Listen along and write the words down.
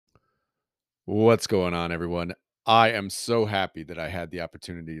What's going on, everyone? I am so happy that I had the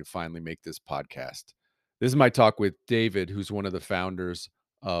opportunity to finally make this podcast. This is my talk with David, who's one of the founders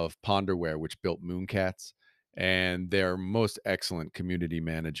of Ponderware, which built MoonCats, and their most excellent community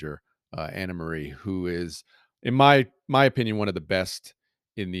manager, Anna Marie, who is, in my opinion, one of the best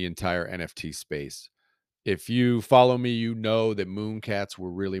in the entire NFT space. If you follow me, you know that MoonCats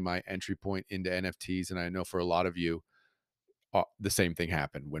were really my entry point into NFTs, and I know for a lot of you, the same thing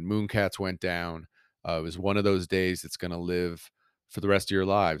happened when MoonCats went down. It was one of those days that's going to live for the rest of your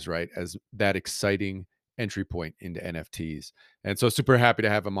lives, right? As that exciting entry point into NFTs. And so, super happy to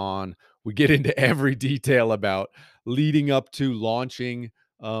have him on. We get into every detail about leading up to launching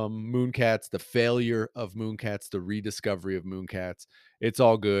MoonCats, the failure of MoonCats, the rediscovery of MoonCats. It's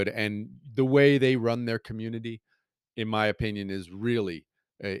all good. And the way they run their community, in my opinion, is really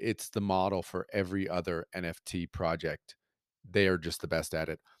it's the model for every other NFT project. They are just the best at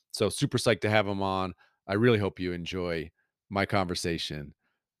it. So super psyched to have him on. I really hope you enjoy my conversation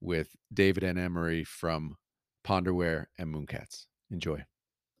with David and Emery from Ponderware and Mooncats. Enjoy.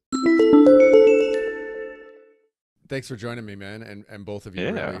 Thanks for joining me, man, and both of you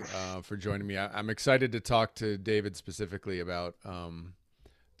Yeah. really for joining me. I'm excited to talk to David specifically about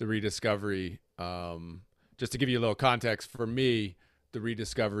the rediscovery. Just to give you a little context, for me, the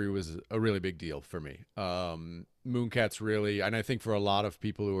rediscovery was a really big deal for me. Mooncats really, and I think for a lot of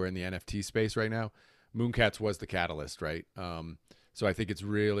people who are in the NFT space right now, Mooncats was the catalyst, right? So I think it's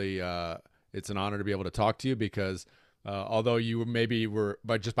really it's an honor to be able to talk to you because although you maybe were,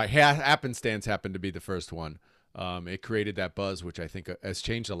 but just by happenstance, happened to be the first one. It created that buzz, which I think has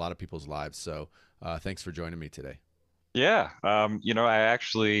changed a lot of people's lives. So thanks for joining me today. Yeah. I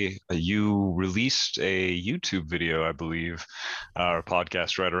actually, you released a YouTube video, I believe, or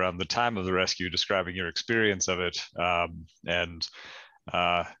podcast right around the time of the rescue describing your experience of it. And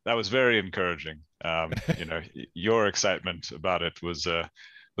that was very encouraging. Your excitement about it was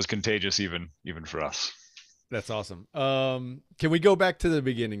contagious even for us. That's awesome. Can we go back to the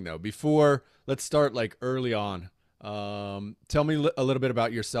beginning though? Before, let's start like early on. Tell me a little bit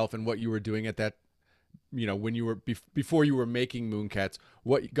about yourself and what you were doing at that. When you were before you were making Mooncats.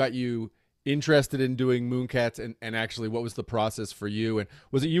 What got you interested in doing Mooncats, and actually, what was the process for you? And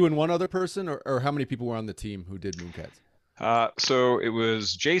was it you and one other person, or how many people were on the team who did Mooncats? So it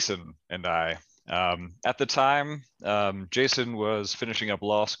was Jason and I. At the time, Jason was finishing up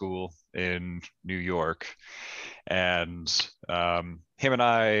law school in New York, and him and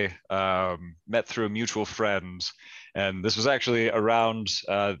I met through a mutual friend. And this was actually around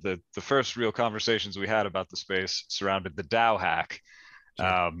the first real conversations we had about the space surrounded the DAO hack. Sure.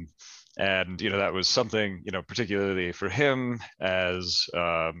 Um, and that was something particularly for him as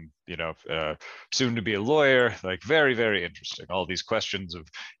soon to be a lawyer, like very, very interesting, all these questions of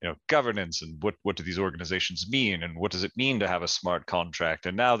governance and what do these organizations mean and what does it mean to have a smart contract.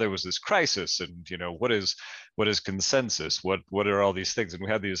 And now there was this crisis, and what is consensus, what are all these things. And we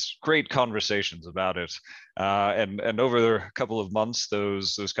had these great conversations about it, and over a couple of months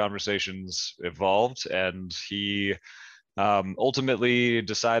those conversations evolved, and he ultimately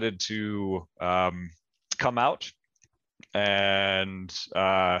decided to come out, and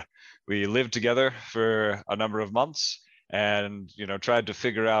we lived together for a number of months, and tried to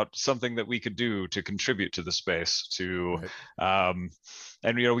figure out something that we could do to contribute to the space to Right. um,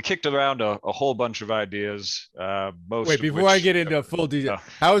 and we kicked around a whole bunch of ideas, most Wait, of before I which get into full detail, oh,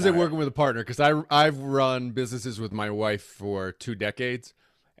 how is all it right. working with a partner? Because I've run businesses with my wife for 2 decades,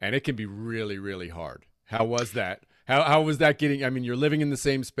 and it can be really, really hard. How was that? How was that getting? I mean, you're living in the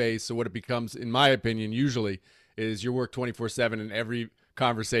same space, so what it becomes, in my opinion, usually is your work 24/7, and every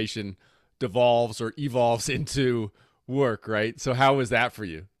conversation devolves or evolves into work, right? So how was that for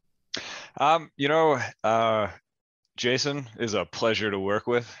you? um, you know uh, Jason is a pleasure to work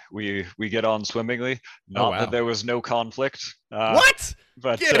with. We get on swimmingly. Oh Not that wow. there was no conflict, What?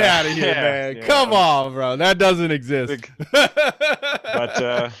 but Get out of here, yeah, man. yeah. Come on, bro. That doesn't exist. Big,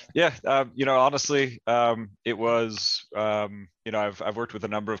 but yeah, honestly, it was I've worked with a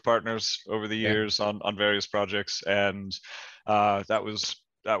number of partners over the Yeah. years on various projects, and that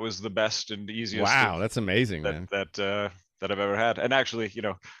was the best and easiest of Wow, that's amazing, that man. that I've ever had. And actually,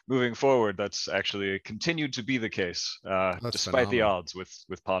 moving forward, that's actually continued to be the case, That's despite the phenomenal. odds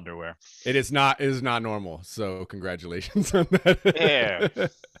with Ponderware. It is not normal. So congratulations on Yeah.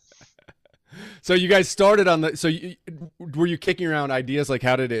 that. So you guys started on the were you kicking around ideas like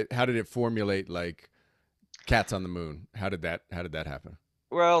how did it formulate like cats on the moon? How did that happen?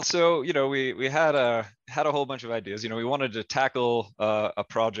 Well, so we had a whole bunch of ideas. We wanted to tackle a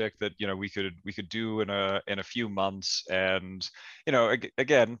project that we could do in a few months, and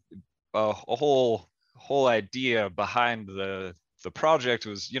again, a whole idea behind the project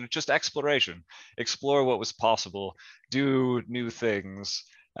was, just exploration, explore what was possible, do new things.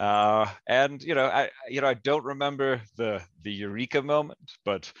 And I don't remember the eureka moment,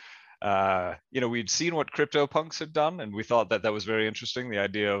 but we'd seen what CryptoPunks had done, and we thought that that was very interesting, the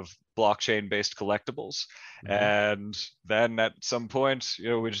idea of blockchain-based collectibles. Hmm. And then at some point,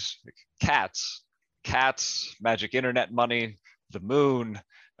 we just cats, magic internet money, the moon.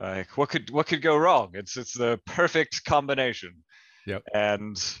 Like what could go wrong? It's the perfect combination. Yep.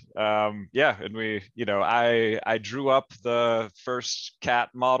 And yeah, and I drew up the first cat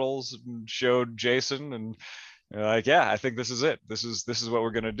models and showed Jason, and like, yeah, I think this is it. This is what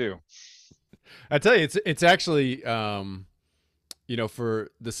we're gonna do. I tell you, it's actually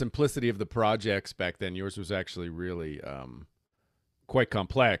for the simplicity of the projects back then, yours was actually really quite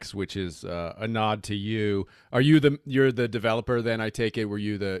complex, which is a nod to you. You're the developer then? I take it. Were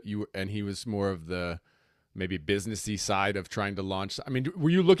you and he was more of the maybe businessy side of trying to launch. I mean, were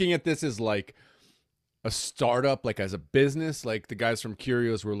you looking at this as like a startup, like as a business? Like the guys from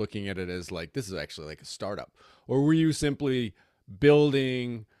Curios were looking at it as like this is actually like a startup, or were you simply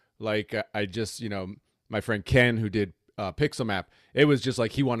building like I just my friend Ken who did Pixel Map, it was just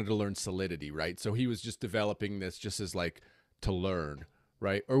like he wanted to learn Solidity, right? So he was just developing this just as like to learn,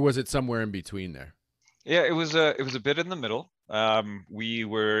 right? Or was it somewhere in between there? Yeah, it was a bit in the middle. We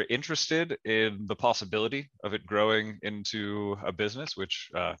were interested in the possibility of it growing into a business,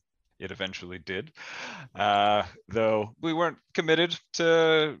 which it eventually did. Though we weren't committed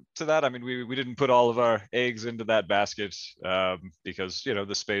to that. I mean, we didn't put all of our eggs into that basket, because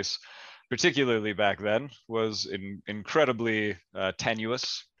the space, particularly back then, was incredibly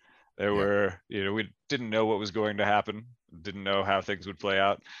tenuous. There Yeah. were, we didn't know what was going to happen, didn't know how things would play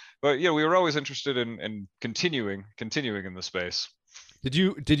out, but we were always interested in continuing in the space. Did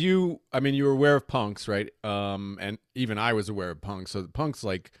you I mean you were aware of punks, right? And even I was aware of punks. So the punks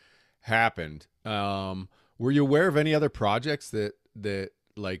like happened. Were you aware of any other projects that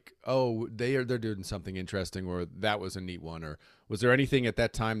like, oh, they're doing something interesting, or that was a neat one, or was there anything at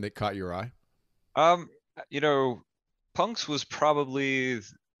that time that caught your eye? Um, you know, Punks was probably,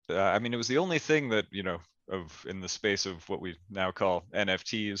 I mean, it was the only thing that, of in the space of what we now call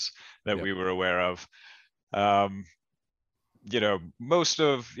NFTs that Yep. we were aware of. Um, Most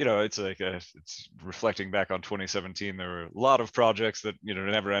of, it's reflecting back on 2017, there were a lot of projects that,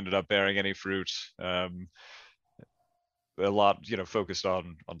 never ended up bearing any fruit. A lot, focused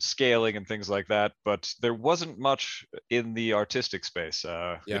on scaling and things like that, but there wasn't much in the artistic space.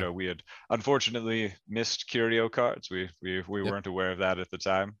 Yeah. We had unfortunately missed curio cards. We Yep. weren't aware of that at the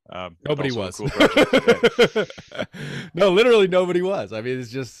time. Nobody Also a was. cool project. Yeah. No, literally nobody was. I mean,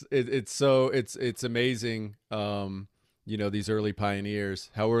 it's just it's so it's amazing. These early pioneers,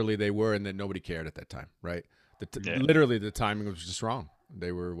 how early they were, and that nobody cared at that time, right? Yeah. Literally, the timing was just wrong.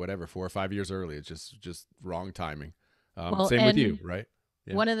 They were whatever 4 or 5 years early. It's just wrong timing. Well, Same with you, and right?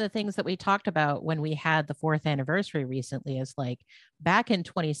 Yeah. one of the things that we talked about when we had the fourth anniversary recently is like back in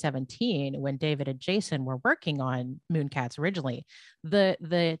 2017 when David and Jason were working on MoonCats originally,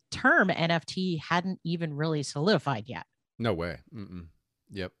 the term NFT hadn't even really solidified yet. No way. Mm-mm.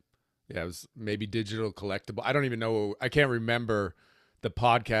 Yep. Yeah, it was maybe digital collectible. I don't even know. I can't remember the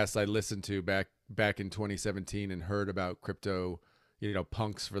podcast I listened to back in 2017 and heard about crypto,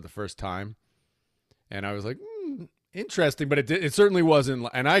 punks for the first time, and I was like, interesting, but it certainly wasn't.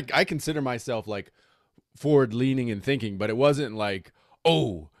 And I consider myself like forward leaning and thinking, but it wasn't like,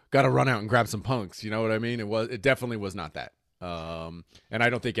 oh, got to run out and grab some punks. You know what I mean? It definitely was not that. And I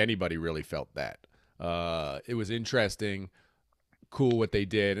don't think anybody really felt that. It was interesting, cool what they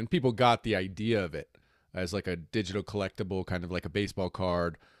did, and people got the idea of it as like a digital collectible, kind of like a baseball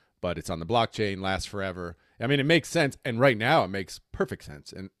card, but it's on the blockchain, lasts forever. I mean, it makes sense, and right now it makes perfect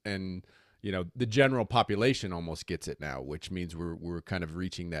sense, and the general population almost gets it now, which means we're kind of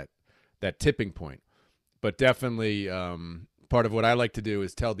reaching that tipping point. But definitely, part of what I like to do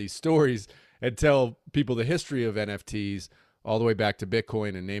is tell these stories and tell people the history of NFTs all the way back to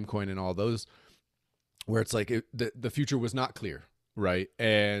Bitcoin and Namecoin and all those, where it's like the future was not clear, right?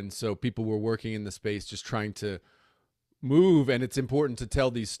 And so people were working in the space just trying to move, and it's important to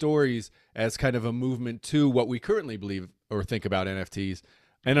tell these stories as kind of a movement to what we currently believe or think about NFTs,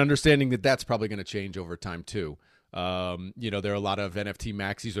 and understanding that that's probably going to change over time too. There are a lot of NFT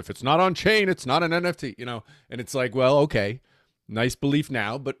maxis. If it's not on chain, it's not an NFT, and it's like, well, okay, nice belief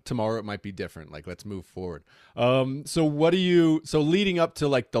now, but tomorrow it might be different. Like, let's move forward. So leading up to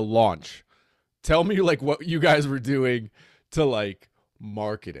like the launch, tell me like what you guys were doing to like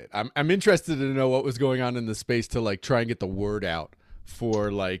market it. I'm interested to know what was going on in the space to like try and get the word out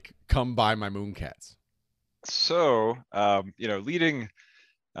for like come buy my MoonCats? So, leading,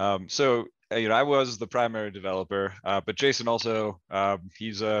 I was the primary developer, but Jason also,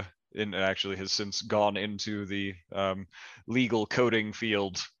 he's actually has since gone into the legal coding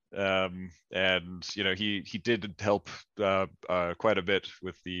field. And he did help quite a bit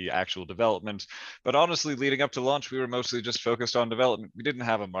with the actual development, but honestly, leading up to launch, we were mostly just focused on development. We didn't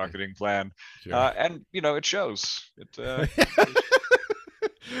have a marketing plan, Sure. and it shows.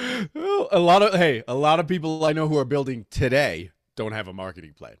 Well, a lot of people I know who are building today don't have a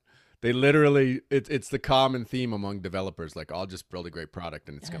marketing plan. They literally, it's the common theme among developers. Like, I'll just build a great product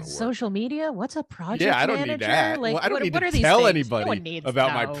and it's going to work. Social media? What's a Yeah, project I don't need manager? that. Like, Well, I don't need what to are these tell things? No one anybody needs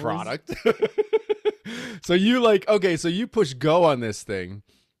about my those. product. So so you push go on this thing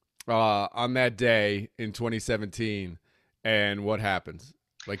on that day in 2017, and what happens?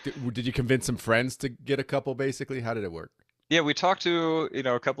 Like, did you convince some friends to get a couple? Basically, how did it work? Yeah, we talked to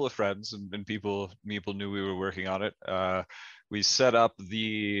a couple of friends, and people knew we were working on it. We set up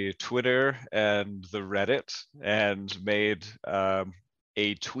the Twitter and the Reddit and made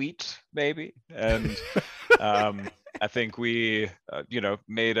a tweet maybe, and I think we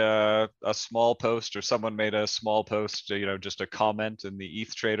made a small post, or someone made a small post, just a comment in the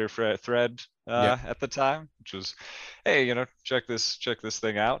ETH trader thread Yep. at the time, which was, hey, check this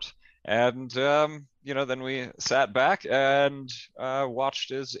thing out. And then we sat back and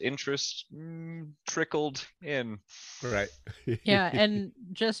watched as interest trickled in. Right. Yeah, and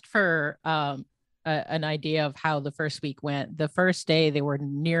just for an idea of how the first week went, the first day there were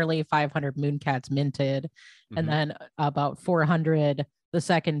nearly 500 MoonCats minted, and then about 400 the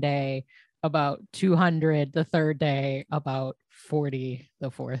second day, about 200 the third day, about 40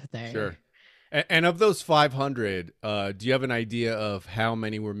 the fourth day. Sure. And of those 500, do you have an idea of how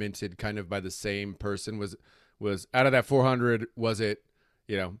many were minted kind of by the same person? Was out of that 400, was it,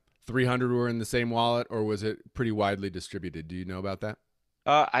 300 were in the same wallet, or was it pretty widely distributed? Do you know about that?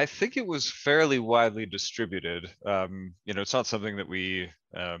 I think it was fairly widely distributed. It's not something that we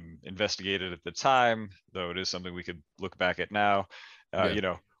investigated at the time, though it is something we could look back at now.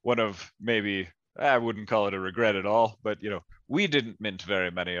 Yeah. One of maybe, I wouldn't call it a regret at all, but we didn't mint very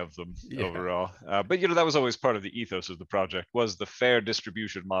many of them overall. But that was always part of the ethos of the project, was the fair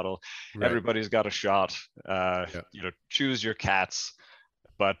distribution model. Right. Everybody's got a shot. Choose your cats.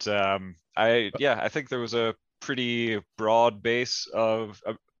 But I think there was a pretty broad base of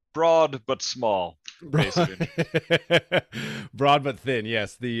broad but small base of broad but thin.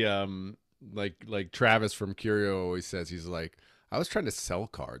 Yes, the like Travis from Curio always says, he's like, I was trying to sell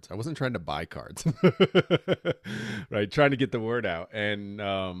cards, I wasn't trying to buy cards. Right, trying to get the word out,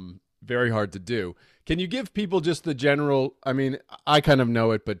 and very hard to do. Can you give people just the general, I mean, I kind of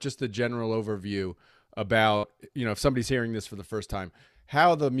know it, but just the general overview about, if somebody's hearing this for the first time,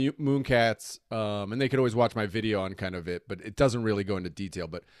 how the MoonCats, and they could always watch my video on kind of it, but it doesn't really go into detail,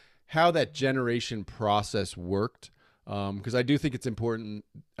 but how that generation process worked. Because I do think it's important,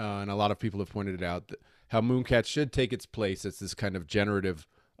 and a lot of people have pointed it out, that how MoonCats should take its place as this kind of generative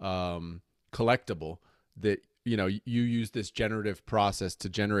collectible, that, you use this generative process to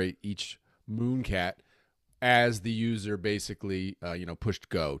generate each MoonCat as the user basically, pushed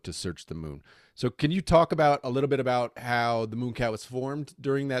go to search the moon. So can you talk about a little bit about how the MoonCat was formed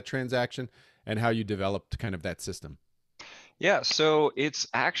during that transaction and how you developed kind of that system? Yeah, so it's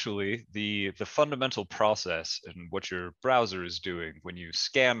actually the fundamental process, and what your browser is doing when you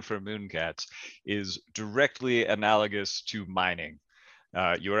scan for MoonCats is directly analogous to mining.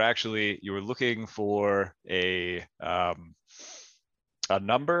 You were looking for a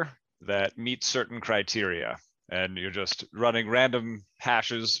number that meets certain criteria, and you're just running random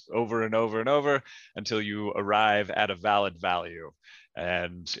hashes over and over and over until you arrive at a valid value.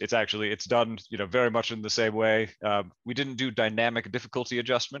 And it's done very much in the same way. We didn't do dynamic difficulty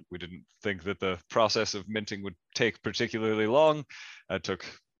adjustment. We didn't think that the process of minting would take particularly long. It took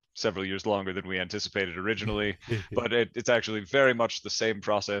several years longer than we anticipated originally, but it's actually very much the same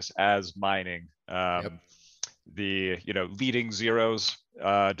process as mining. Yep. The leading zeros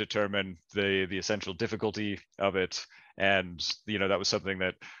determine the essential difficulty of it, and that was something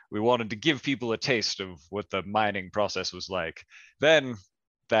that we wanted to give people a taste of what the mining process was like. Then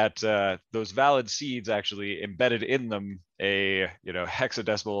that those valid seeds actually embedded in them a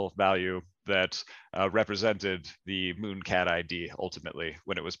hexadecimal value that represented the MoonCat ID ultimately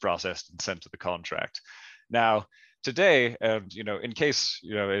when it was processed and sent to the contract. Now, today, and in case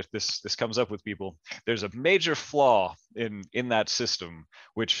if this comes up with people, there's a major flaw in that system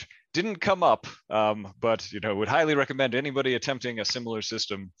which didn't come up, but would highly recommend anybody attempting a similar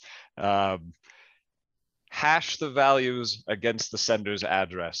system hash the values against the sender's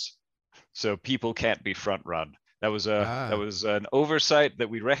address, so people can't be front run. That was an oversight that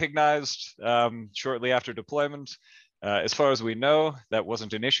we recognized shortly after deployment. As far as we know, that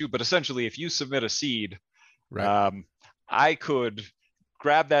wasn't an issue. But essentially, if you submit a seed, Right. I could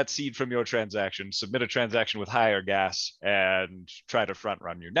grab that seed from your transaction, submit a transaction with higher gas, and try to front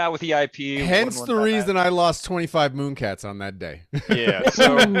run you. Now with EIP Hence the 1199. reason I lost 25 MoonCats on that day. Yeah.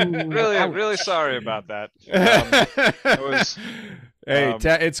 So Ooh, really ouch. sorry about that. It was. Hey,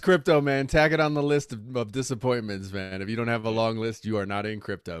 it's crypto, man. Tag it on the list of disappointments, man. If you don't have a long list, you are not in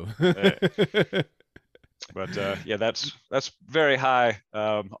crypto. But yeah, that's very high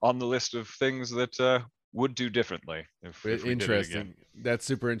on the list of things that would do differently if we did it again. Interesting. That's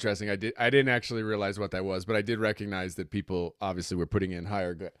super interesting. I didn't actually realize what that was, but I did recognize that people obviously were putting in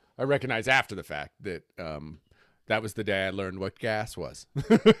higher. I recognize after the fact that that was the day I learned what gas was.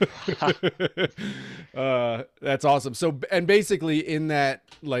 That's awesome. So, and basically in that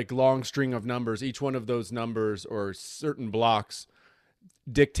like long string of numbers, each one of those numbers or certain blocks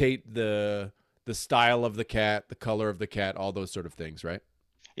dictate the style of the cat, the color of the cat, all those sort of things, right?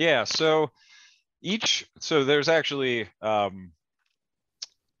 Yeah. So there's actually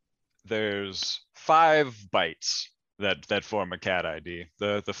there's 5 bytes that form a cat ID.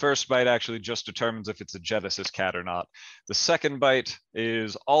 The first byte actually just determines if it's a Genesis cat or not. The second byte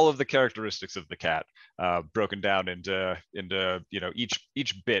is all of the characteristics of the cat, broken down into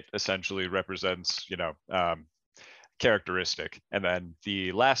each bit essentially represents characteristic, and then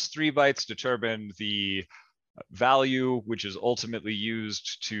the last 3 bytes determine the value which is ultimately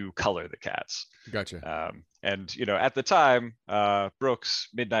used to color the cats. Gotcha. And at the time, Brooks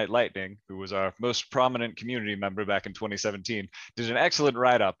Midnight Lightning, who was our most prominent community member back in 2017, did an excellent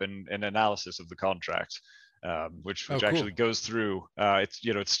write-up and analysis of the contract, which cool. actually goes through.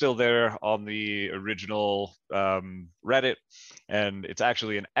 It's still there on the original Reddit, and it's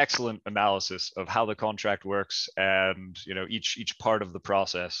actually an excellent analysis of how the contract works and each part of the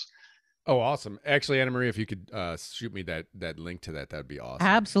process. Oh, awesome. Actually, Anna Maria, if you could shoot me that link to that'd be awesome.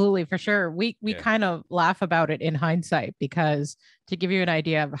 Absolutely, for sure. We kind of laugh about it in hindsight, because to give you an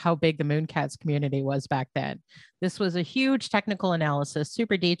idea of how big the MoonCats community was back then, this was a huge technical analysis,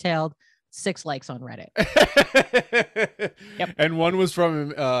 super detailed. 6 likes on Reddit. Yep. And one was from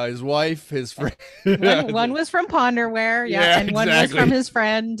his wife, his friend. one was from Ponderware, and one was from his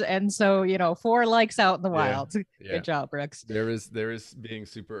friend. And so 4 likes out in the wild. Yeah. Good job, Brooks. There is being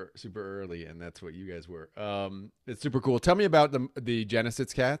super early, and that's what you guys were. It's super cool. Tell me about the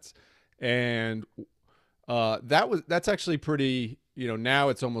Genesis cats, and that's actually pretty. Now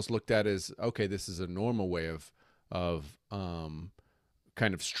it's almost looked at as, okay, this is a normal way of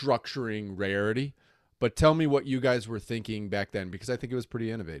kind of structuring rarity. But tell me what you guys were thinking back then, because I think it was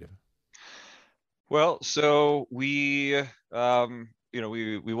pretty innovative. Well, so we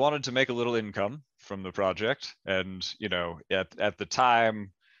wanted to make a little income from the project, and at the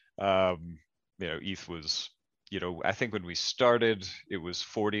time, ETH was, I think when we started it was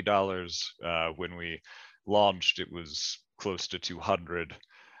 $40. When we launched it was close to 200.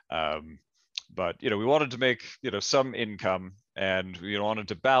 But we wanted to make some income, and we wanted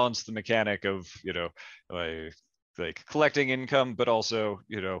to balance the mechanic of like collecting income, but also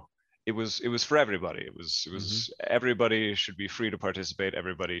it was for everybody. It was everybody should be free to participate.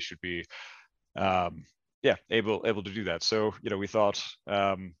 Everybody should be able to do that. So we thought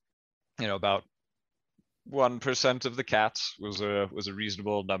about 1% of the cats was a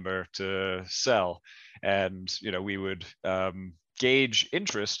reasonable number to sell, and we would gauge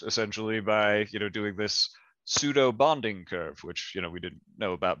interest essentially by doing this pseudo bonding curve, which we didn't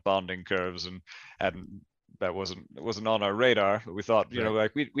know about bonding curves, and that wasn't on our radar. But we thought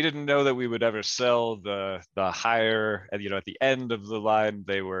like we didn't know that we would ever sell the higher, and at the end of the line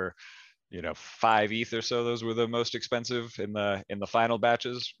they were 5 ETH or so. Those were the most expensive in the final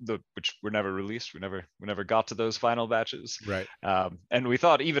batches, which were never released. We never got to those final batches. Right. And we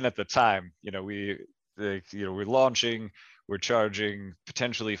thought even at the time, we're launching, we're charging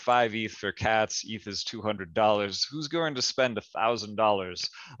potentially 5 ETH for cats. ETH is $200. Who's going to spend $1,000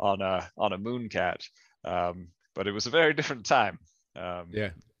 on a MoonCat? But it was a very different time.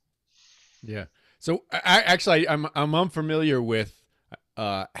 Yeah. So I'm unfamiliar with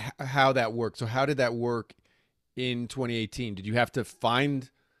how that worked. So how did that work in 2018? Did you have to find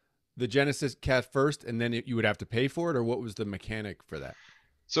the Genesis cat first, and then you would have to pay for it, or what was the mechanic for that?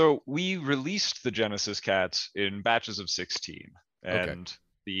 So we released the Genesis cats in batches of 16, and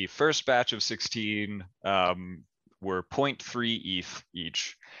the first batch of 16 were 0.3 ETH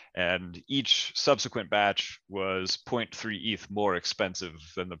each, and each subsequent batch was 0.3 ETH more expensive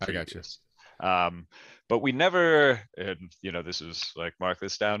than the previous. But we never, and this is like, mark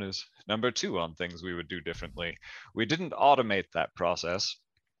this down as number 2 on things we would do differently. We didn't automate that process.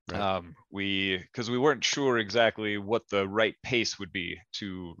 Right. Because we weren't sure exactly what the right pace would be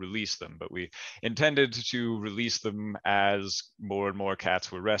to release them, but we intended to release them as more and more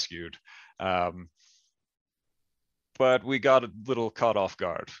cats were rescued. But we got a little caught off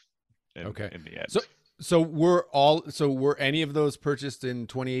guard in the end. Were any of those purchased in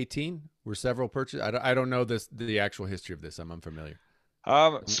 2018? Were several purchased? I don't know the actual history of this. I'm unfamiliar.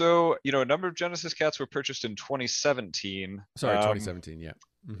 So a number of Genesis cats were purchased in 2017. Sorry, 2017. Yeah.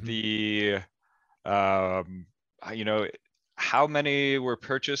 Mm-hmm. How many were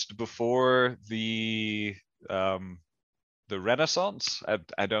purchased before the Renaissance?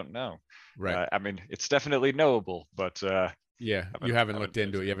 I don't know. Right. I mean, it's definitely knowable, but yeah, you haven't looked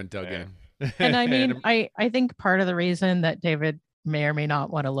into it. You haven't dug in. And I mean, I think part of the reason that David may or may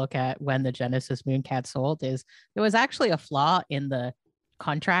not want to look at when the Genesis MoonCat sold is there was actually a flaw in the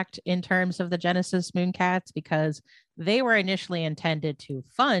contract in terms of the Genesis MoonCats, because they were initially intended to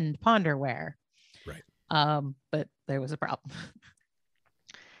fund Ponderware. Right. But there was a problem.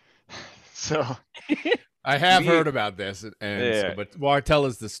 So I have heard about this, but tell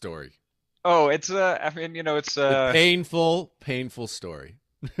us the story. Oh, it's it's a painful story.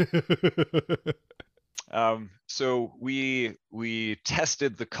 So we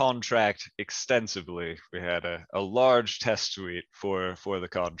tested the contract extensively. We had a large test suite for the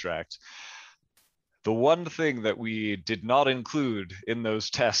contract. The one thing that we did not include in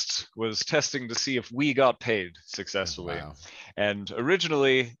those tests was testing to see if we got paid successfully. Wow. And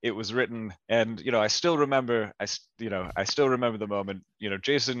originally it was written, and I still remember the moment.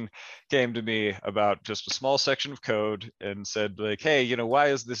 Jason came to me about just a small section of code and said, like, hey, why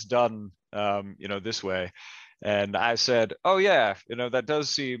is this done this way? And I said, oh yeah, that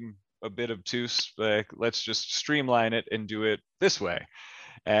does seem a bit obtuse. Like, let's just streamline it and do it this way.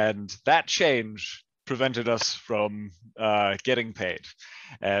 And that change prevented us from getting paid.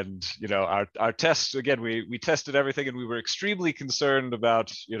 And our tests, again, we tested everything, and we were extremely concerned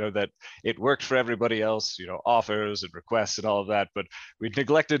about that it worked for everybody else, offers and requests and all of that, but we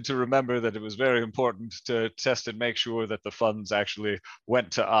neglected to remember that it was very important to test and make sure that the funds actually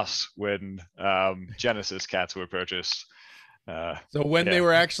went to us when Genesis cats were purchased. So when they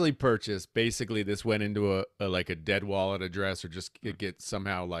were actually purchased, basically this went into a dead wallet address, or just it gets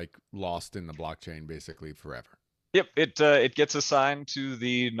somehow like lost in the blockchain basically forever. Yep, it gets assigned to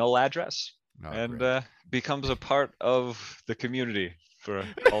the null address and becomes a part of the community for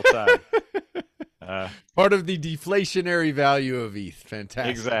all time. Part of the deflationary value of ETH.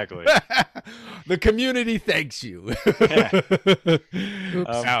 Fantastic. Exactly. The community thanks you.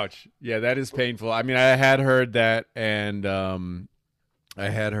 Ouch. Yeah, that is painful. I mean, I had heard that, and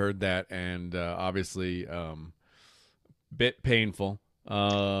obviously, bit painful.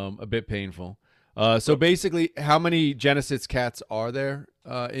 A bit painful. So basically, how many Genesis cats are there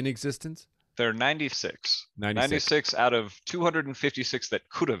in existence? There are 96. 96 out of 256 that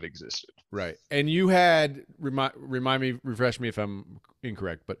could have existed. Right. And you had, refresh me if I'm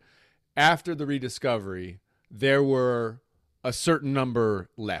incorrect, but after the rediscovery, there were a certain number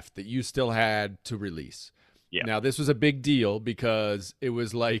left that you still had to release. Yeah. Now, this was a big deal because it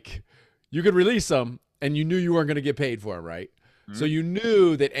was like you could release them and you knew you weren't going to get paid for them, right? Mm-hmm. So you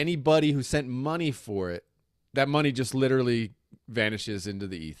knew that anybody who sent money for it, that money just literally vanishes into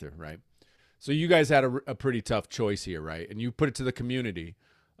the ether, right? So you guys had a pretty tough choice here, right? And you put it to the community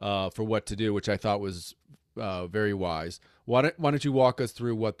for what to do, which I thought was very wise. Why don't you walk us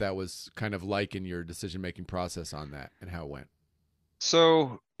through what that was kind of like in your decision-making process on that and how it went?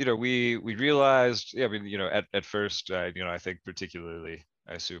 So, we realized, at first, I think particularly,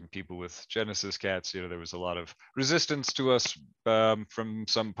 I assume people with Genesis cats, there was a lot of resistance to us from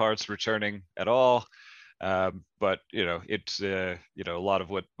some parts returning at all. But it's a lot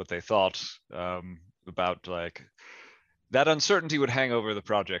of what they thought about, like, that uncertainty would hang over the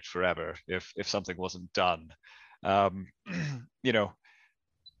project forever if something wasn't done.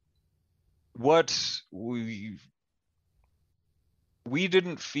 What we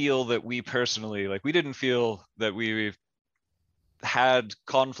didn't feel that we personally, like, we didn't feel that we had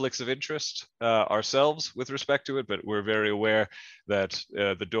conflicts of interest ourselves with respect to it, but we're very aware that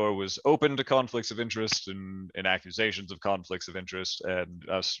the door was open to conflicts of interest and accusations of conflicts of interest, and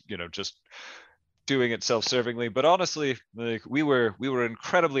us, just doing it self-servingly. But honestly, like, we were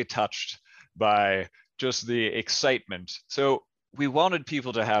incredibly touched by just the excitement. So we wanted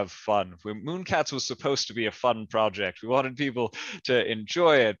people to have fun. MoonCats was supposed to be a fun project. We wanted people to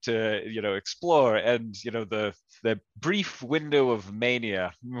enjoy it, to explore, and the brief window of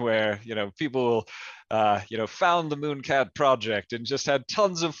mania where people found the MoonCat project and just had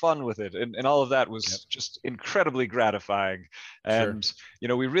tons of fun with it, and all of that Yep. was just incredibly gratifying. Sure. And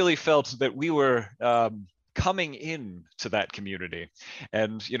we really felt that we were coming in to that community,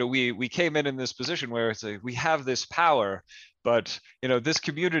 and we came in this position where it's like we have this power, but this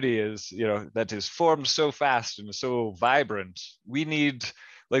community is that is formed so fast and so vibrant. We need,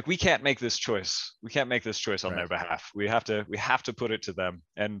 like, we can't make this choice. We can't make this choice on Right. their behalf. We have to put it to them.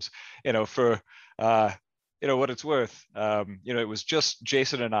 And for what it's worth, it was just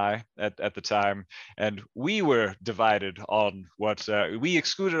Jason and I at the time, and we were divided on what we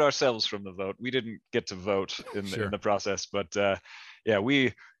excluded ourselves from the vote. We didn't get to vote in Sure. the process, but yeah,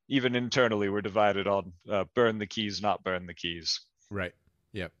 we even internally were divided on burn the keys, not burn the keys. Right.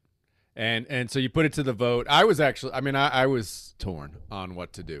 Yep. And so you put it to the vote. I was actually, I mean, I was torn on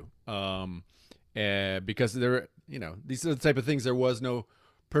what to do. Because there, these are the type of things. There was no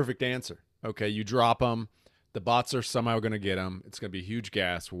perfect answer. Okay, you drop them, the bots are somehow going to get them. It's going to be a huge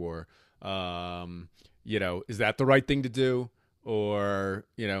gas war. Is that the right thing to do? Or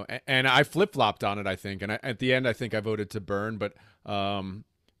and I flip flopped on it, I think. And at the end, I think I voted to burn, but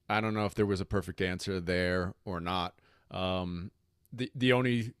I don't know if there was a perfect answer there or not. The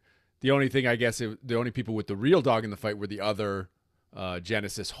only thing, I guess, the only people with the real dog in the fight were the other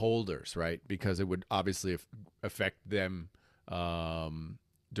Genesis holders, right? Because it would obviously affect them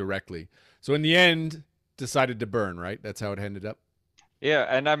directly. So in the end, decided to burn, right? That's how it ended up. Yeah,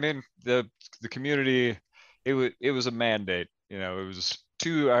 and I mean the community, it was a mandate. It was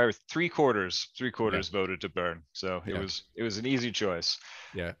two or three quarters Yeah. voted to burn. So Yeah. it was an easy choice.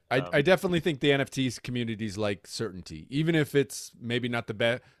 Yeah, I definitely think the NFTs communities like certainty, even if it's maybe not the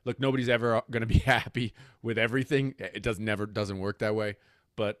best. Look, nobody's ever going to be happy with everything. It doesn't work that way.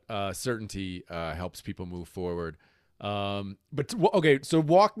 But certainty helps people move forward. Okay, so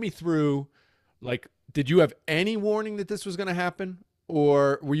walk me through. Like, did you have any warning that this was going to happen,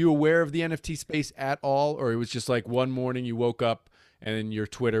 or were you aware of the NFT space at all, or it was just like one morning you woke up and your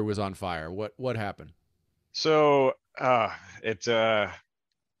Twitter was on fire? What happened? So it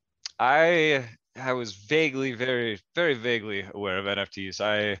I was vaguely, very, very vaguely aware of NFTs.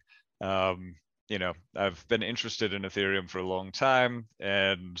 I've been interested in Ethereum for a long time,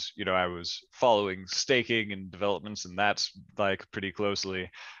 and I was following staking and developments and that's like pretty closely,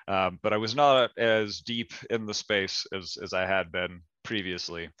 but I was not as deep in the space as I had been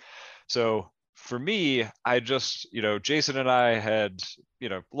previously. So for me, I just, Jason and I had,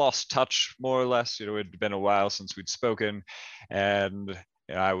 lost touch more or less. It had been a while since we'd spoken, and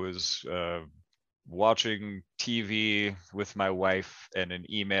I was watching TV with my wife, and an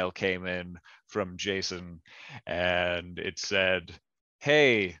email came in from Jason, and it said,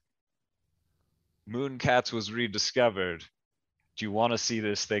 "Hey, MoonCats was rediscovered. Do you want to see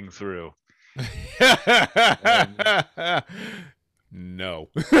this thing through?" And, No.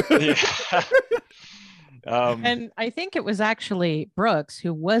 yeah. And I think it was actually Brooks,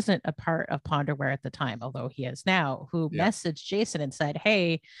 who wasn't a part of Ponderware at the time, although he is now, who Yeah. messaged Jason and said,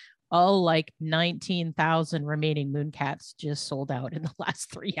 "Hey, all like 19,000 remaining MoonCats just sold out in the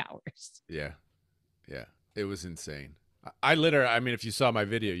last 3 hours." Yeah. Yeah. It was insane. I literally, I mean, if you saw my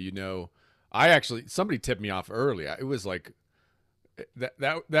video, I actually, somebody tipped me off early. It was like,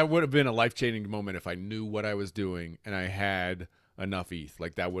 that would have been a life-changing moment if I knew what I was doing and I had enough ETH.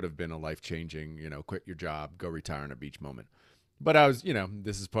 Like, that would have been a life-changing, quit your job, go retire on a beach moment. But I was,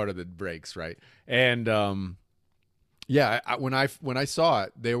 this is part of the breaks, right? And yeah, when I saw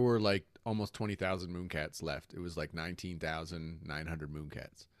it, there were like almost 20,000 MoonCats left. It was like 19,900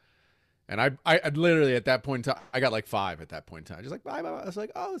 MoonCats. And I literally at that point in time, I got like 5 at that point in time. Just like, bye, bye, bye. I was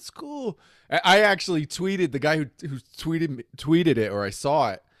like, oh, it's cool. I actually tweeted the guy who tweeted it, or I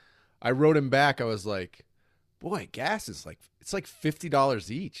saw it. I wrote him back. I was like, boy, gas is like, it's like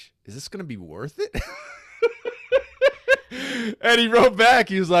 $50 each. Is this going to be worth it? And he wrote back.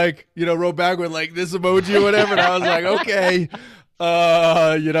 He was like, wrote back with like this emoji or whatever. And I was like, okay.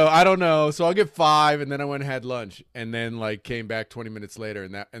 I don't know. So I'll get 5, and then I went and had lunch, and then like came back 20 minutes later,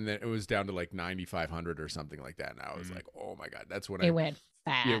 and then it was down to like 9,500 or something like that. And I was like, oh my god, that's when It went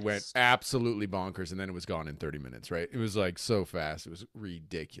fast. it went absolutely bonkers, and then it was gone in 30 minutes. Right? It was like so fast. It was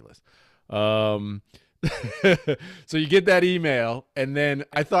ridiculous. So you get that email, and then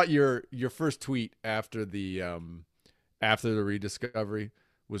I thought your first tweet after the rediscovery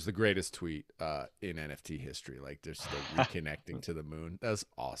was the greatest tweet in NFT history. Like, they're still reconnecting to the moon. That's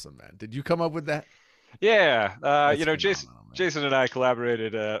awesome, man. Did you come up with that? Yeah, That's Jason, phenomenal, man. Jason and I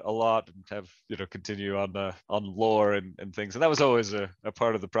collaborated a lot and have continue on lore and things, and that was always a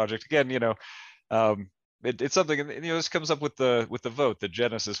part of the project. Again, um, it's something, and this comes up with the vote, the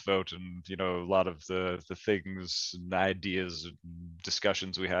Genesis vote, and a lot of the things and ideas and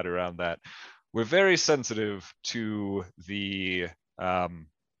discussions we had around that. We're very sensitive to um,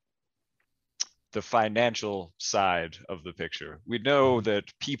 the financial side of the picture. We know that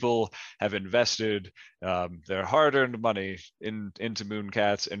people have invested their hard-earned money into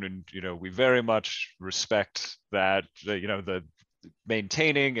MoonCats, and we very much respect that. The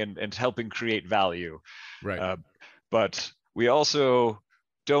maintaining and helping create value. Right. But we also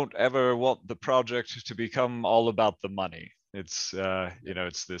don't ever want the project to become all about the money. It's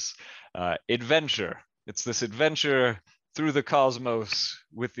it's this adventure. It's this adventure through the cosmos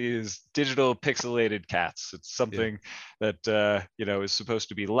with these digital pixelated cats. It's something that is supposed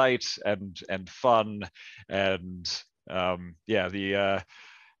to be light and fun, and it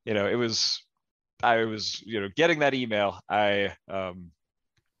was. I was getting that email. My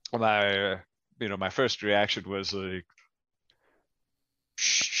first reaction was like,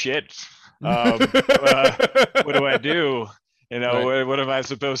 shit. What do I do? Right. What am I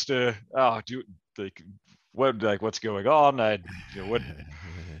supposed to do? Like, what's going on? What,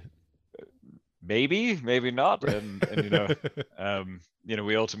 maybe not.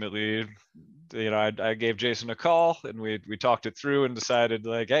 We ultimately, I gave Jason a call, and we talked it through and decided,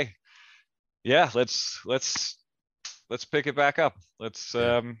 like, hey, yeah, let's pick it back up.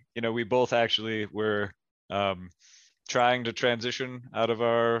 We both actually were trying to transition out of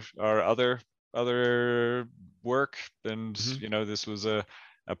our other work, and this was a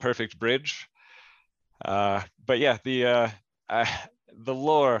perfect bridge. But yeah, the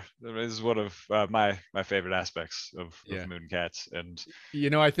lore is one of my favorite aspects of MoonCats. And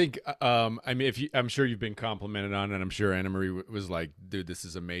I think I mean, I'm sure you've been complimented on it, and I'm sure Anna Marie was like, dude, this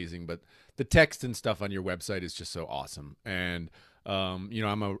is amazing, but the text and stuff on your website is just so awesome. And I'm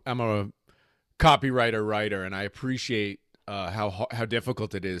a copywriter writer, and I appreciate how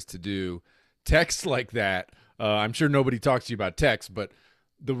difficult it is to do text like that. I'm sure nobody talks to you about text, but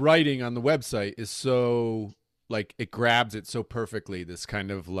the writing on the website is so, like, it grabs it so perfectly, this kind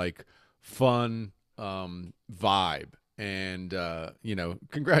of like fun vibe. And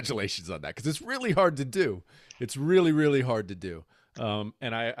congratulations on that, because it's really hard to do. It's really, really hard to do.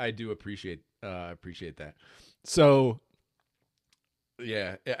 And I do appreciate that. So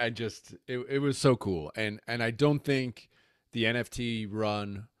yeah, it was so cool. And I don't think the NFT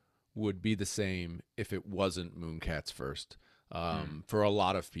run would be the same if it wasn't MoonCats first, for a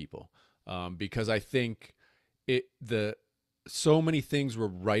lot of people, because I think so many things were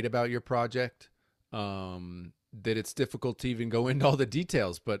right about your project, that it's difficult to even go into all the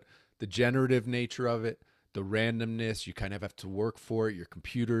details. But the generative nature of it, the randomness, you kind of have to work for it. Your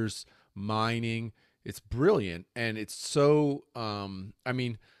computer's mining. It's brilliant, and it's so. I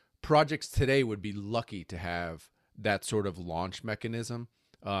mean, projects today would be lucky to have that sort of launch mechanism,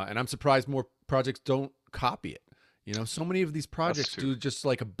 and I'm surprised more projects don't copy it. So many of these projects do just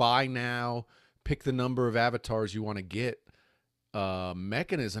like a buy now, pick the number of avatars you want to get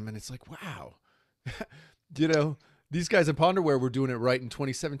mechanism, and it's like, wow. These guys at Ponderware were doing it right in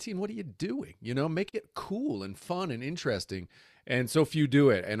 2017. What are you doing? Make it cool and fun and interesting. And so few do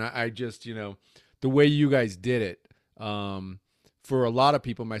it. And I just, the way you guys did it, for a lot of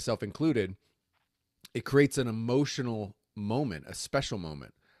people, myself included, it creates an emotional moment, a special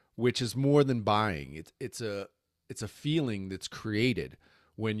moment, which is more than buying. It's a feeling that's created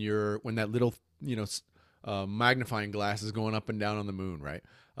when that little, magnifying glass is going up and down on the moon, right?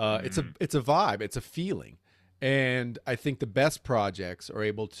 It's a vibe. It's a feeling. And I think the best projects are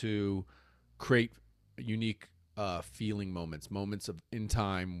able to create unique feeling moments in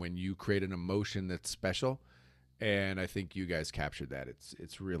time when you create an emotion that's special. And I think you guys captured that.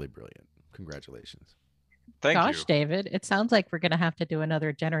 It's really brilliant. Congratulations. Thank you. Gosh, David, it sounds like we're going to have to do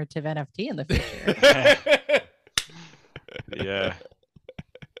another generative NFT in the future. Yeah.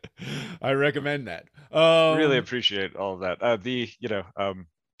 I recommend that. Really appreciate all of that.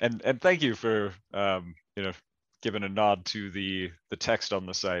 And thank you for giving a nod to the text on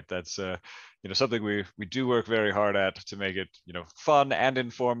the site. That's something we do work very hard at to make it fun and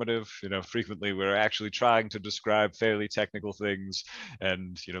informative. Frequently we're actually trying to describe fairly technical things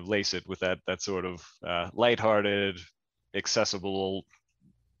and lace it with that sort of lighthearted, accessible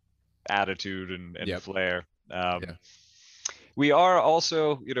attitude and flair. We are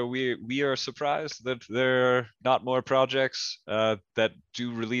also, we are surprised that there are not more projects that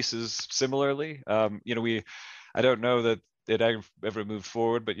do releases similarly. I don't know that it ever moved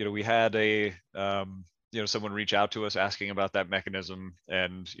forward, but we had a someone reach out to us asking about that mechanism,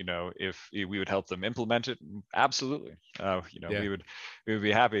 and if we would help them implement it. Absolutely. Yeah. we would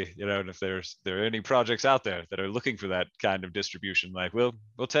be happy, and if there are any projects out there that are looking for that kind of distribution, like we'll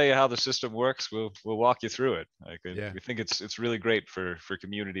tell you how the system works. We'll walk you through it. Like Yeah. we think it's really great for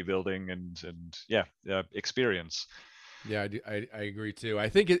community building and experience. Yeah, I agree too. I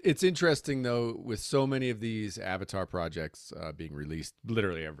think it's interesting though, with so many of these avatar projects being released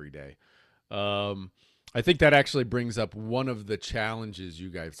literally every day. I think that actually brings up one of the challenges you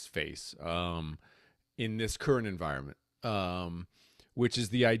guys face in this current environment, which is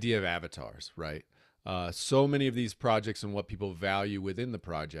the idea of avatars, right? So many of these projects and what people value within the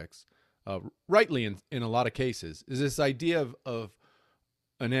projects, rightly in a lot of cases, is this idea of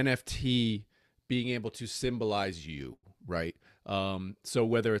an NFT being able to symbolize you, right? So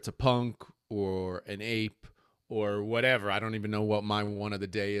whether it's a punk or an ape or whatever, I don't even know what my one of the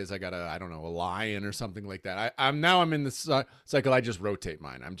day is. I got I don't know, a lion or something like that. I'm in the cycle. I just rotate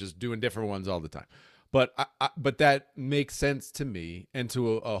mine. I'm just doing different ones all the time. But but that makes sense to me and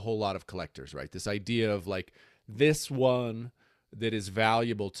to a whole lot of collectors, right? This idea of like, this one that is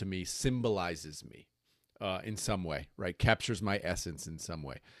valuable to me symbolizes me in some way, right? Captures my essence in some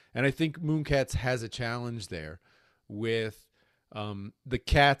way. And I think MoonCats has a challenge there with the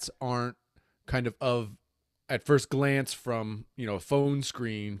cats aren't kind of at first glance from a phone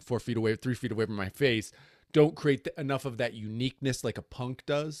screen 4 feet away, 3 feet away from my face, don't create enough of that uniqueness like a punk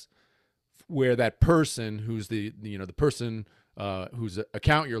does, where that person who's the person whose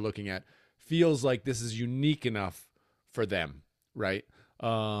account you're looking at feels like this is unique enough for them, right?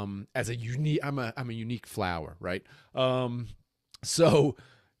 As a unique, I'm a unique flower, right? So,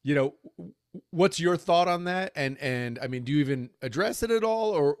 what's your thought on that? And I mean, do you even address it at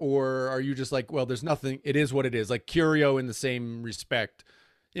all, or are you just like, well, there's nothing, it is what it is, like Curio in the same respect?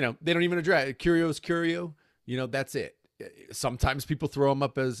 They don't even address it. Curio is Curio, that's it. Sometimes people throw them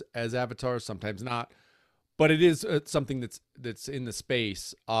up as avatars, sometimes not, but it is something that's in the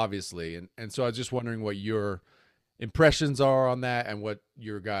space, obviously. And so I was just wondering what your impressions are on that, and what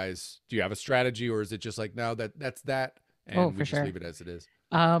your guys, do you have a strategy, or is it just like, no, that's that, and we just leave it as it is?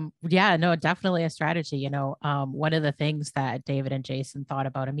 Yeah, no, definitely a strategy. One of the things that David and Jason thought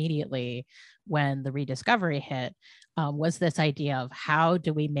about immediately when the rediscovery hit was this idea of, how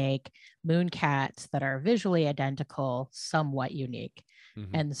do we make MoonCats that are visually identical somewhat unique?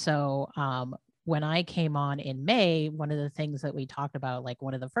 Mm-hmm. And so when I came on in May, one of the things that we talked about, like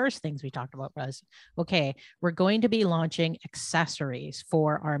one of the first things we talked about was, okay, we're going to be launching accessories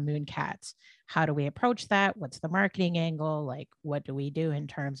for our MoonCats. How do we approach that? What's the marketing angle? Like, what do we do in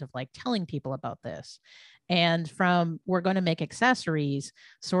terms of like telling people about this? And from we're going to make accessories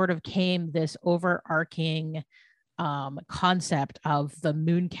sort of came this overarching concept of the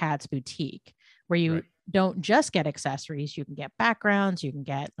MoonCats boutique, where you don't just get accessories, you can get backgrounds, you can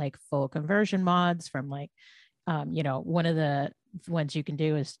get like full conversion mods from like, one of the ones you can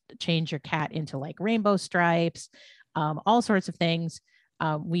do is change your cat into like rainbow stripes, all sorts of things.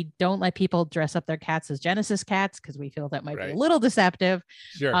 We don't let people dress up their cats as Genesis cats because we feel that might be a little deceptive.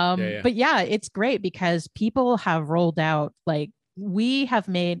 Sure. But yeah, it's great because people have rolled out, like, we have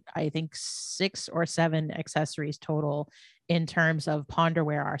made, I think, 6 or 7 accessories total in terms of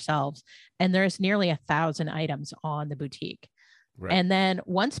Ponderware ourselves. And there's nearly 1,000 items on the boutique. Right. And then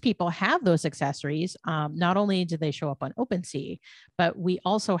once people have those accessories, not only do they show up on OpenSea, but we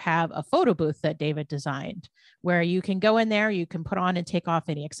also have a photo booth that David designed where you can go in there, you can put on and take off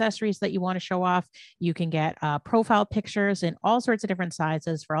any accessories that you want to show off. You can get profile pictures in all sorts of different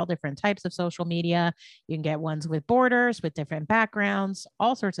sizes for all different types of social media. You can get ones with borders, with different backgrounds,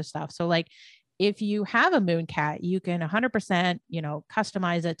 all sorts of stuff. So like, if you have a MoonCat, you can 100%,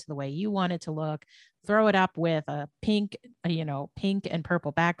 customize it to the way you want it to look, throw it up with a pink and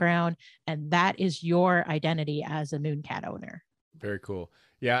purple background. And that is your identity as a MoonCat owner. Very cool.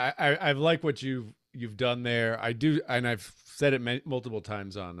 Yeah. I like what you've done there. I do. And I've said it multiple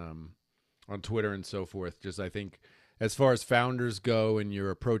times on Twitter and so forth. Just, I think as far as founders go and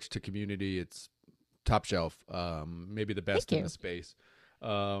your approach to community, it's top shelf, maybe the best in the space.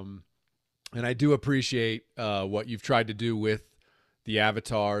 And I do appreciate what you've tried to do with the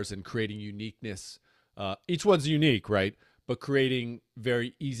avatars and creating uniqueness. Each one's unique, right? But creating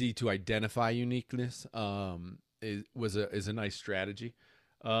very easy to identify uniqueness is a nice strategy.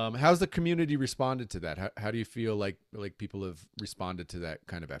 How's the community responded to that? How do you feel like people have responded to that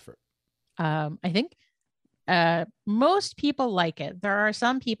kind of effort? I think most people like it. There are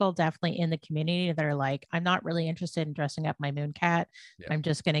some people definitely in the community that are like, I'm not really interested in dressing up my MoonCat. Yeah. I'm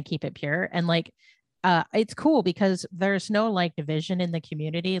just going to keep it pure. And like, it's cool because there's no like division in the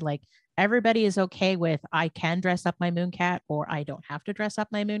community. Like everybody is okay with I can dress up my mooncat or I don't have to dress up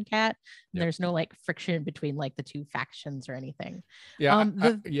my mooncat. Yep. There's no like friction between like the two factions or anything. Yeah.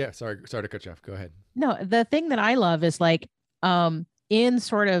 The Yeah. Sorry to cut you off. Go ahead. No, the thing that I love is like in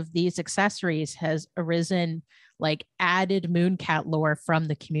sort of these accessories has arisen like added mooncat lore from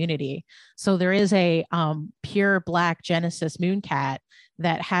the community. So there is a pure black Genesis mooncat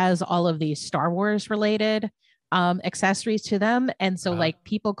that has all of these Star Wars related accessories to them. And so like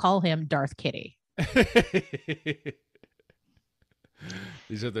people call him Darth Kitty.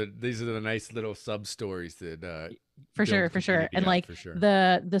 These are the nice little sub stories that for sure. And like for sure.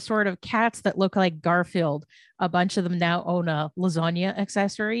 the sort of cats that look like Garfield, a bunch of them now own a lasagna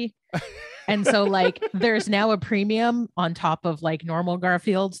accessory. And so like there's now a premium on top of like normal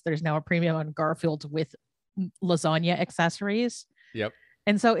Garfields. There's now a premium on Garfields with lasagna accessories. Yep.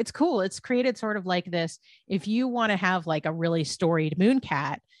 And so it's cool. It's created sort of like this. If you want to have like a really storied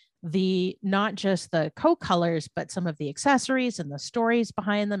mooncat, the not just the coat colors, but some of the accessories and the stories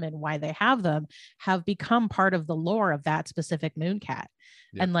behind them and why they have them have become part of the lore of that specific mooncat.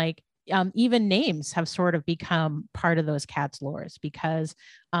 Yep. And like even names have sort of become part of those cats' lores because,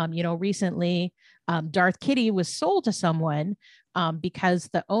 recently Darth Kitty was sold to someone because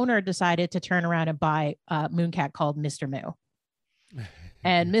the owner decided to turn around and buy a mooncat called Mr. Moo.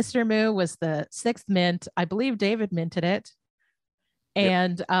 And Mr. Moo was the 6th mint. I believe David minted it.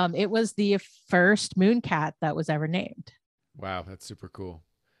 And yep. It was the first mooncat that was ever named. Wow, that's super cool.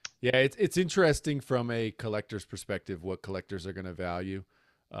 Yeah, it's interesting from a collector's perspective what collectors are going to value.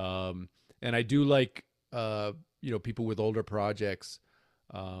 And I do like, people with older projects.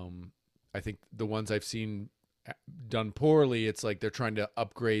 I think the ones I've seen done poorly, it's like they're trying to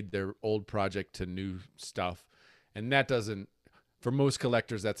upgrade their old project to new stuff. And that doesn't, for most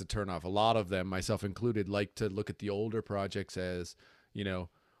collectors, that's a turnoff. A lot of them, myself included, like to look at the older projects as,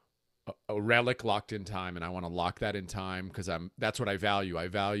 a relic locked in time. And I want to lock that in time because that's what I value. I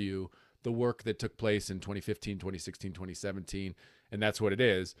value the work that took place in 2015, 2016, 2017. And that's what it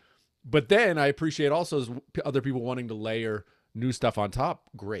is. But then I appreciate also other people wanting to layer new stuff on top.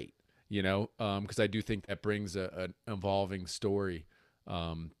 Great. Because I do think that brings an evolving story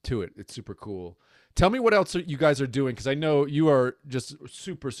to it. It's super cool. Tell me what else you guys are doing, because I know you are just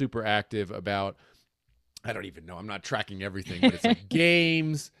super, super active about, I don't even know, I'm not tracking everything, but it's like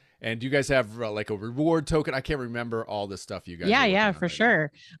games, and you guys have like a reward token. I can't remember all the stuff you guys Yeah, for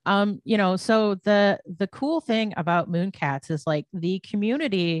sure. So the cool thing about MoonCats is like the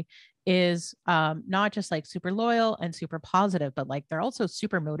community is not just like super loyal and super positive, but like they're also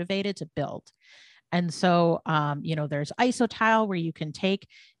super motivated to build. And so, there's IsoTile where you can take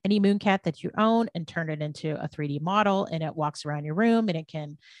any mooncat that you own and turn it into a 3D model, and it walks around your room, and it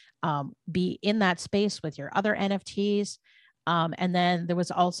can be in that space with your other NFTs. And then there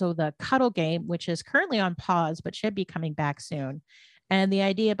was also the Cuddle game, which is currently on pause, but should be coming back soon. And the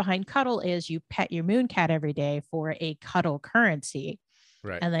idea behind Cuddle is you pet your mooncat every day for a Cuddle currency.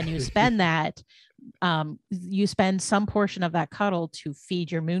 Right. And then you spend that, you spend some portion of that Cuddle to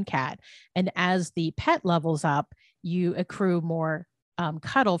feed your mooncat. And as the pet levels up, you accrue more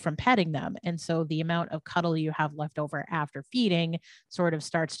Cuddle from petting them. And so the amount of Cuddle you have left over after feeding sort of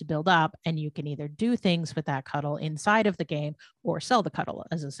starts to build up, and you can either do things with that Cuddle inside of the game or sell the Cuddle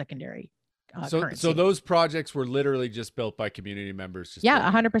as a secondary currency. So those projects were literally just built by community members. Yeah,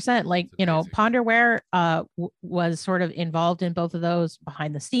 100%. Like, Ponderware was sort of involved in both of those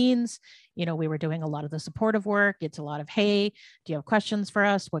behind the scenes. We were doing a lot of the supportive work. It's a lot of, hey, do you have questions for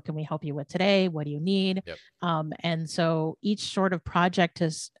us? What can we help you with today? What do you need? Yep. And so each sort of project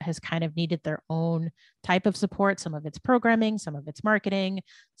has kind of needed their own type of support. Some of it's programming, some of it's marketing,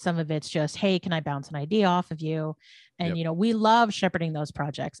 some of it's just, hey, can I bounce an idea off of you? And, we love shepherding those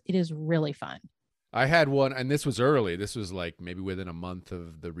projects. It is really fun. I had one, and this was early. This was like maybe within a month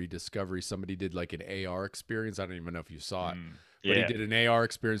of the rediscovery. Somebody did like an AR experience. I don't even know if you saw it. But he did an AR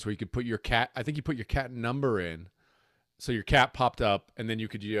experience where you could put your cat, I think you put your cat number in. So your cat popped up, and then you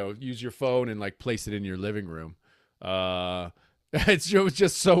could, use your phone and like place it in your living room. It was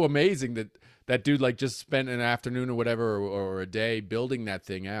just so amazing that dude like just spent an afternoon or whatever, or a day building that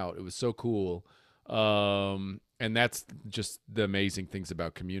thing out. It was so cool. And that's just the amazing things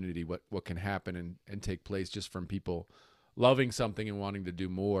about community, what can happen and take place just from people loving something and wanting to do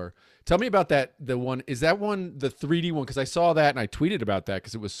more. Tell me about that. Is that one, the 3D one? Because I saw that and I tweeted about that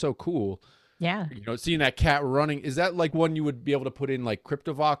because it was so cool. Yeah. Seeing that cat running. Is that like one you would be able to put in like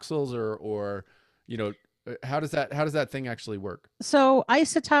cryptovoxels or How does that thing actually work? So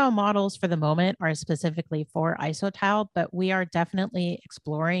isotile models for the moment are specifically for isotile, but we are definitely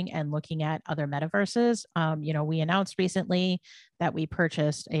exploring and looking at other metaverses. We announced recently that we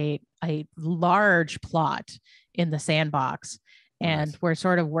purchased a large plot in the Sandbox, Oh, and nice. we're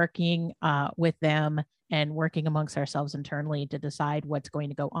sort of working with them and working amongst ourselves internally to decide what's going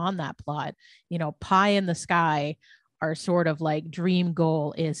to go on that plot. Pie in the sky, our sort of like dream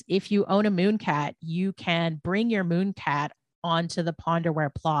goal is if you own a MoonCat, you can bring your MoonCat onto the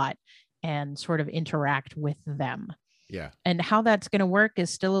Ponderware plot and sort of interact with them. Yeah. And how that's going to work is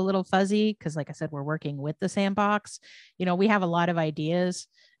still a little fuzzy because, like I said, we're working with the Sandbox. We have a lot of ideas,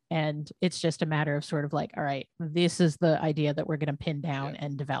 and it's just a matter of sort of like, all right, this is the idea that we're going to pin down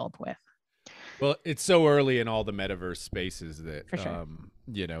and develop with. Well, it's so early in all the metaverse spaces that, For sure.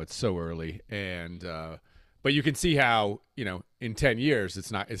 it's so early. And, but you can see how, in 10 years,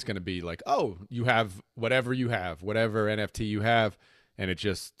 it's going to be like, oh, you have, whatever NFT you have, and it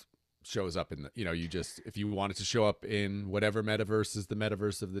just shows up in the, if you want it to show up in whatever metaverse is the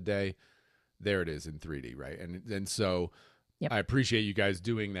metaverse of the day, there it is in 3D. Right. And so Yep. I appreciate you guys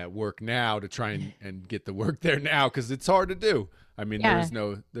doing that work now to try and get the work there now, because it's hard to do. I mean, Yeah.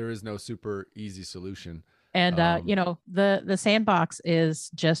 there is no super easy solution. And the Sandbox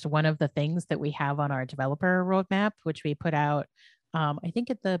is just one of the things that we have on our developer roadmap, which we put out, I think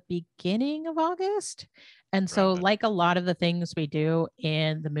at the beginning of August. And so, like a lot of the things we do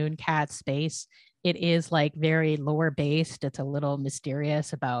in the MoonCat space, it is like very lore based. It's a little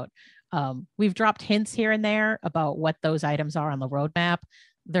mysterious about. We've dropped hints here and there about what those items are on the roadmap.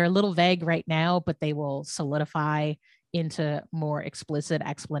 They're a little vague right now, but they will solidify into more explicit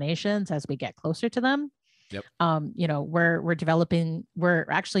explanations as we get closer to them. Yep. We're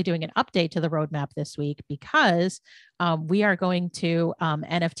actually doing an update to the roadmap this week because we are going to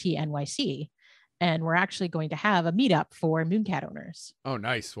NFT NYC, and we're actually going to have a meetup for MoonCat owners. Oh,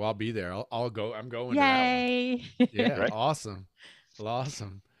 nice. Well, I'll be there. I'll go. I'm going Yay. to that one. Yeah. Right. Awesome.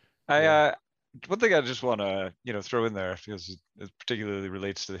 Awesome. One thing I just want to throw in there, because it particularly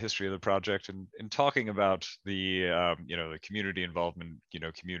relates to the history of the project, and in talking about the the community involvement,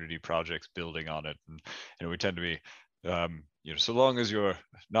 community projects building on it, and we tend to be so long as you're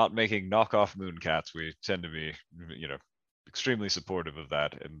not making knockoff MoonCats, we tend to be extremely supportive of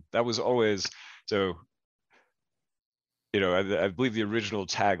that. And that was always so. I believe the original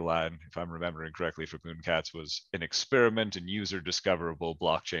tagline, if I'm remembering correctly, for MoonCats was an experiment in user discoverable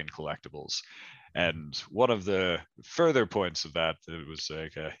blockchain collectibles. And one of the further points of that was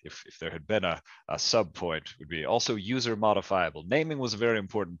like, if there had been a sub point, would be also user modifiable. Naming was a very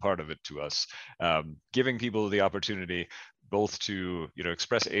important part of it to us, giving people the opportunity both to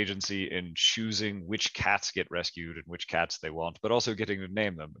express agency in choosing which cats get rescued and which cats they want, but also getting to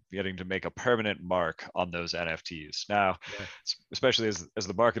name them, getting to make a permanent mark on those NFTs. Now, especially as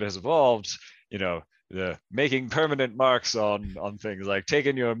the market has evolved, the making permanent marks on things, like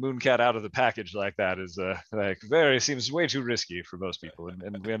taking your MoonCat out of the package like that, is seems way too risky for most people,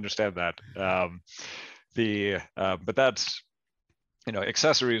 and we understand that. But that's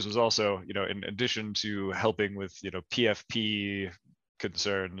accessories was also, in addition to helping with, PFP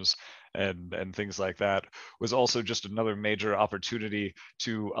concerns and things like that, was also just another major opportunity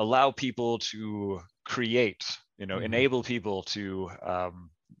to allow people to create, enable people to,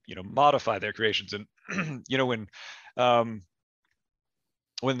 modify their creations. And,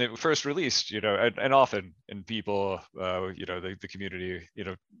 when they were first released, and often in people, the community,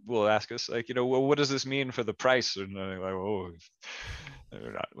 will ask us, like, well, what does this mean for the price? And like, oh,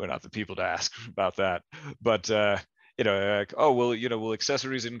 we're not the people to ask about that. But like, oh, well, will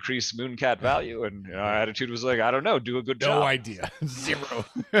accessories increase MoonCat value? And our attitude was like, I don't know, do a good job. No idea. Zero.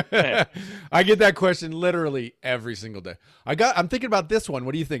 I get that question literally every single day. I'm thinking about this one.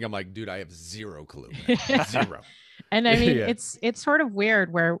 What do you think? I'm like, dude, I have zero clue. Zero. And I mean, it's sort of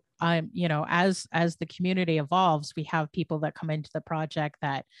weird where as the community evolves, we have people that come into the project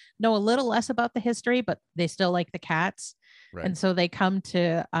that know a little less about the history, but they still like the cats. Right. And so they come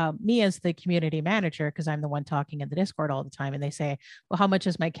to me as the community manager, because I'm the one talking in the Discord all the time. And they say, well, how much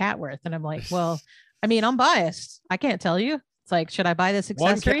is my cat worth? And I'm like, well, I mean, I'm biased. I can't tell you. It's like, should I buy this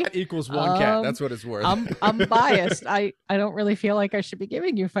accessory? One cat equals one cat. That's what it's worth. I'm biased. I don't really feel like I should be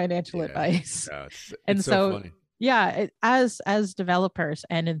giving you financial advice. No, it's and so funny. Yeah, as developers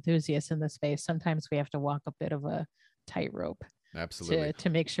and enthusiasts in the space, sometimes we have to walk a bit of a tightrope. Absolutely. To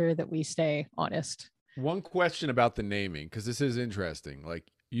make sure that we stay honest. One question about the naming, because this is interesting. Like,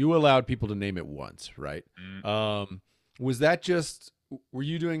 you allowed people to name it once, right? Was that just, were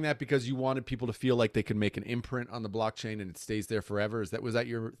you doing that because you wanted people to feel like they could make an imprint on the blockchain and it stays there forever? Was that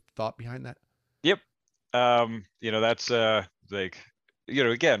your thought behind that? Yep. That's like,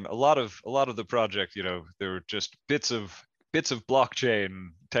 again, a lot of the project, there were just bits of blockchain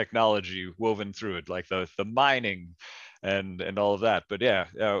technology woven through it, like the mining and all of that. But yeah,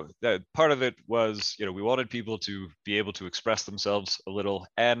 that part of it was, we wanted people to be able to express themselves a little,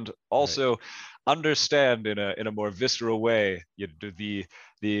 and Right. also understand in a more visceral way,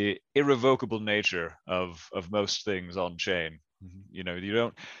 the irrevocable nature of most things on chain. You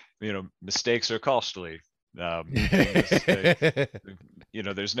don't, mistakes are costly. Things,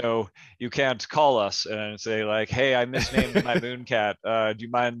 there's no, you can't call us and say like, hey, I misnamed my mooncat, do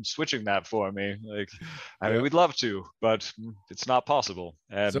you mind switching that for me? Like, I mean, Yeah. we'd love to, but it's not possible.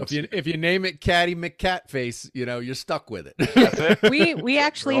 So And if you name it Catty McCatface, you're stuck with it. that's it. We For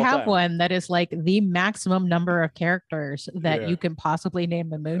actually all have time. one that is like the maximum number of characters that Yeah. you can possibly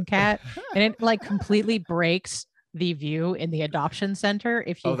name a mooncat, and it like completely breaks the view in the adoption center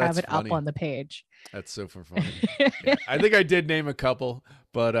if you Oh, have that's it up funny. on the page. That's super funny. Yeah, I think I did name a couple,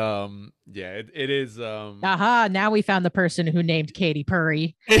 but yeah, it is Aha, now we found the person who named Katy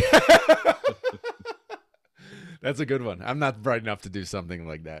Perry. That's a good one. I'm not bright enough to do something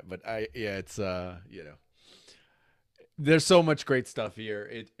like that, but yeah, it's there's so much great stuff here.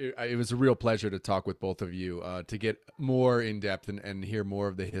 It was a real pleasure to talk with both of you, to get more in depth and hear more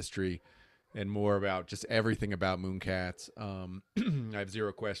of the history and more about just everything about Mooncats. I have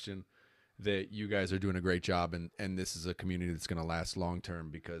zero question that you guys are doing a great job, and this is a community that's going to last long term,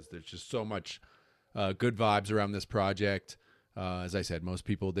 because there's just so much good vibes around this project. As I said, most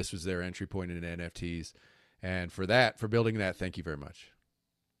people, this was their entry point into NFTs, and for building that, thank you very much.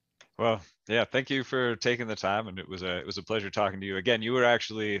 Well, yeah, thank you for taking the time, and it was a pleasure talking to you again. You were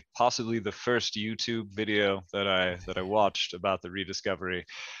actually possibly the first YouTube video that I watched about the rediscovery,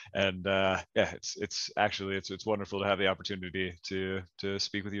 and yeah, it's wonderful to have the opportunity to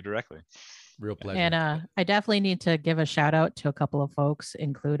speak with you directly. Real Yeah. pleasure. And I definitely need to give a shout out to a couple of folks,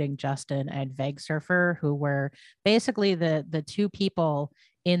 including Justin and Veg Surfer, who were basically the two people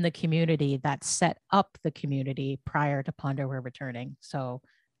in the community that set up the community prior to Ponderware returning. So,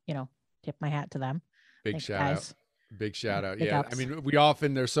 tip my hat to them. Big Thanks, shout out. guys. Big shout out. Big Yeah. I ups.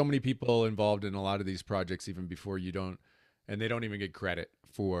 mean, there's so many people involved in a lot of these projects, even before and they don't even get credit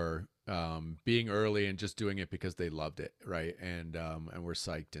for being early and just doing it because they loved it. Right. And we're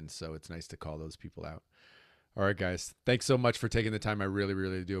psyched. And so it's nice to call those people out. All right, guys. Thanks so much for taking the time. I really,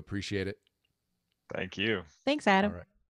 really do appreciate it. Thank you. Thanks, All Adam. right.